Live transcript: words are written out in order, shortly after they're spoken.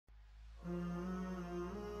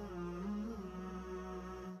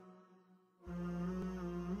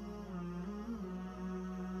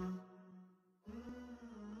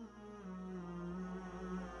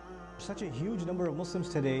such a huge number of Muslims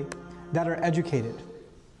today that are educated.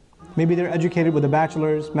 Maybe they're educated with a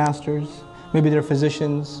bachelor's, master's, maybe they're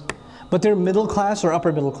physicians, but they're middle class or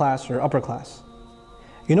upper middle class or upper class.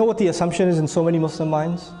 You know what the assumption is in so many Muslim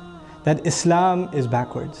minds? That Islam is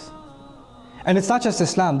backwards. And it's not just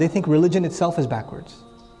Islam, they think religion itself is backwards.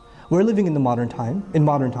 We're living in modern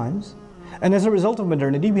times, and as a result of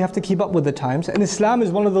modernity, we have to keep up with the times, and Islam is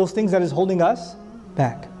one of those things that is holding us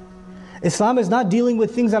back. Islam is not dealing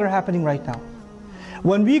with things that are happening right now.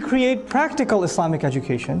 When we create practical Islamic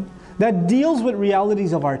education that deals with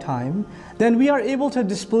realities of our time, then we are able to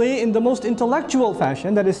display in the most intellectual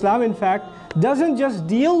fashion that Islam in fact doesn't just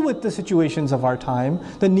deal with the situations of our time,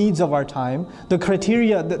 the needs of our time, the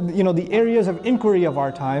criteria, the areas of inquiry of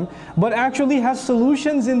our time, but actually has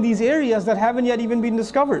solutions in these areas that haven't yet even been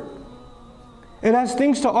discovered. It has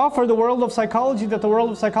things to offer the world of psychology that the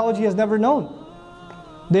world of psychology has never known.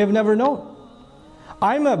 They have never known.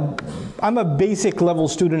 I'm a basic level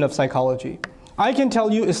student of psychology. I can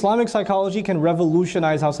tell you Islamic psychology can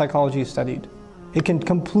revolutionize how psychology is studied. It can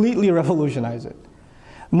completely revolutionize it.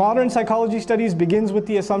 Modern psychology studies begins with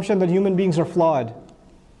the assumption that human beings are flawed,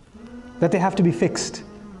 that they have to be fixed.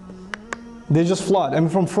 They're just flawed. I mean,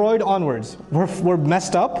 from Freud onwards, we're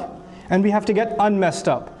messed up and we have to get unmessed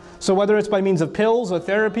up. So whether it's by means of pills or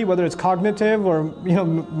therapy, whether it's cognitive or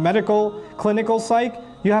medical, clinical psych,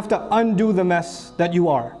 you have to undo the mess that you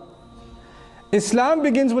are. Islam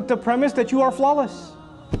begins with the premise that you are flawless.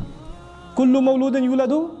 كُلُّ مَوْلُودٍ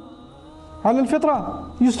يُولَدُ عَلَى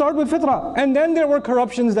الْفِطْرَةِ. You start with fitrah. And then there were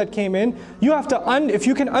corruptions that came in. You have to, if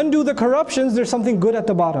you can undo the corruptions, there's something good at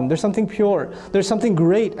the bottom. There's something pure. There's something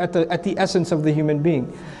great at the essence of the human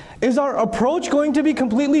being. Is our approach going to be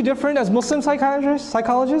completely different as Muslim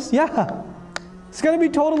psychologists? Yeah. It's going to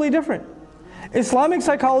be totally different. Islamic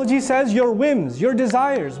psychology says your whims, your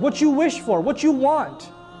desires, what you wish for, what you want.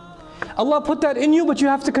 Allah put that in you, but you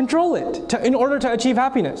have to control it in order to achieve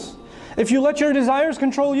happiness. If you let your desires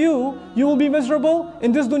control you, you will be miserable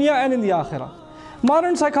in this dunya and in the akhirah.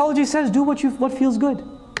 Modern psychology says do what feels good.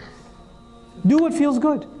 Do what feels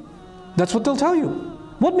good. That's what they'll tell you.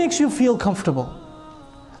 What makes you feel comfortable?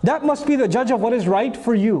 That must be the judge of what is right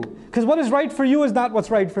for you. Because what is right for you is not what's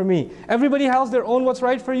right for me. Everybody has their own what's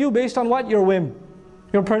right for you based on what? Your whim,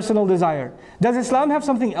 your personal desire. Does Islam have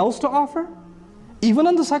something else to offer? Even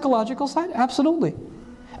on the psychological side? Absolutely.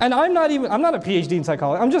 And I'm not a PhD in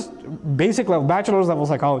psychology. I'm just basic level, bachelor's level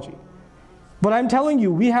psychology. But I'm telling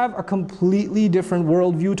you, we have a completely different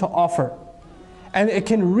worldview to offer. And it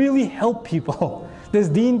can really help people. This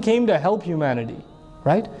deen came to help humanity,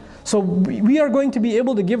 right? So we are going to be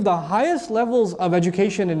able to give the highest levels of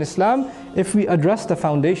education in Islam if we address the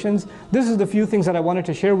foundations. This is the few things that I wanted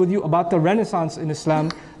to share with you about the renaissance in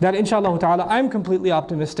Islam, that inshallah ta'ala I'm completely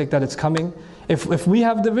optimistic that it's coming. If we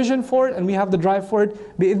have the vision for it and we have the drive for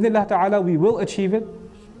it, bi'idhnillah ta'ala we will achieve it.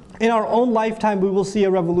 In our own lifetime we will see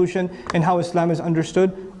a revolution in how Islam is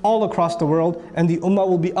understood all across the world, and the ummah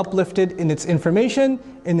will be uplifted in its information,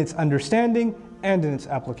 in its understanding, and in its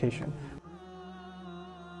application.